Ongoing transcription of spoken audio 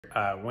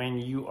When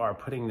you are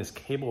putting this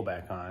cable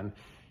back on,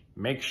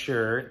 make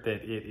sure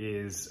that it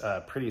is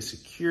pretty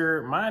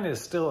secure. Mine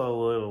is still a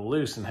little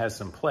loose and has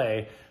some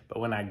play, but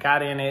when I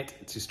got in it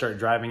to start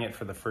driving it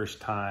for the first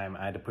time,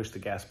 I had to push the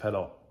gas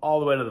pedal all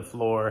the way to the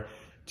floor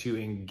to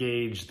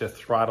engage the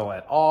throttle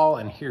at all,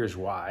 and here's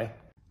why.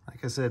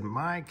 Like I said,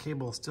 my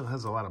cable still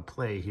has a lot of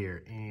play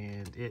here,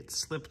 and it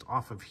slipped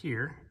off of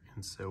here,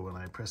 and so when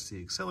I pressed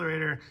the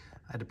accelerator,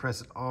 I had to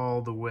press it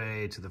all the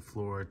way to the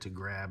floor to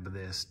grab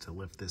this, to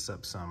lift this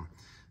up some.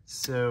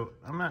 So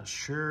I'm not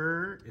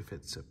sure if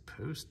it's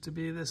supposed to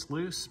be this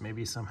loose.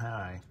 Maybe somehow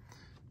I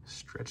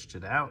stretched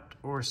it out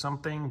or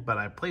something, but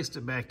I placed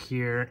it back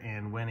here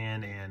and went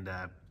in and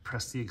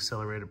pressed the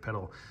accelerator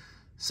pedal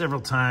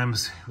several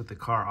times with the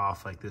car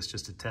off like this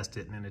just to test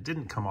it, and then it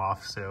didn't come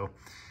off. So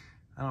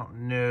I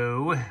don't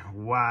know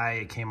why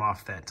it came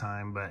off that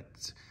time,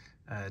 but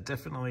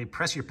definitely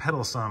press your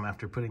pedal some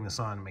after putting this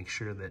on to make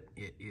sure that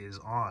it is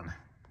on.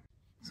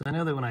 So I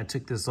know that when I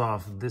took this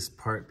off, this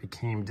part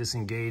became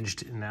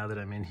disengaged, and now that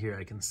I'm in here,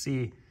 I can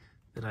see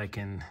that I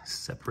can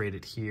separate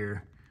it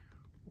here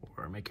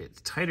or make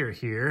it tighter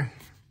here.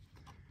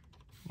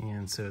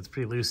 And so it's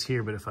pretty loose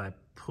here, but if I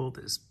pull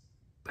this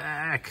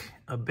back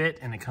a bit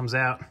and it comes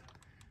out,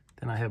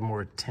 then I have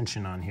more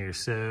tension on here.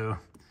 So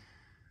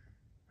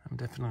I'm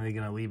definitely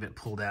gonna leave it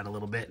pulled out a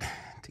little bit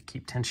to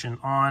keep tension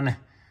on.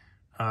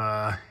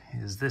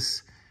 Is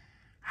this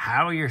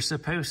how you're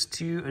supposed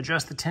to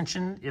adjust the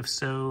tension? If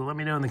so, let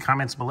me know in the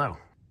comments below.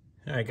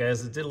 All right,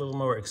 guys, I did a little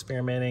more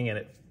experimenting, and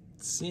it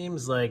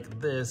seems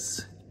like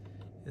this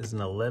is an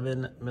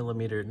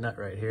 11mm nut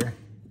right here.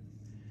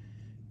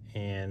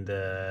 And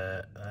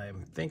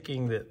I'm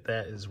thinking that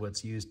that is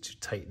what's used to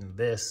tighten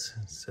this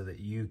so that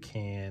you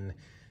can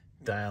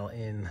dial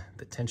in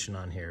the tension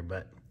on here.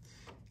 But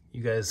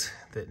you guys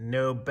that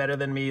know better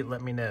than me,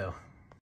 let me know.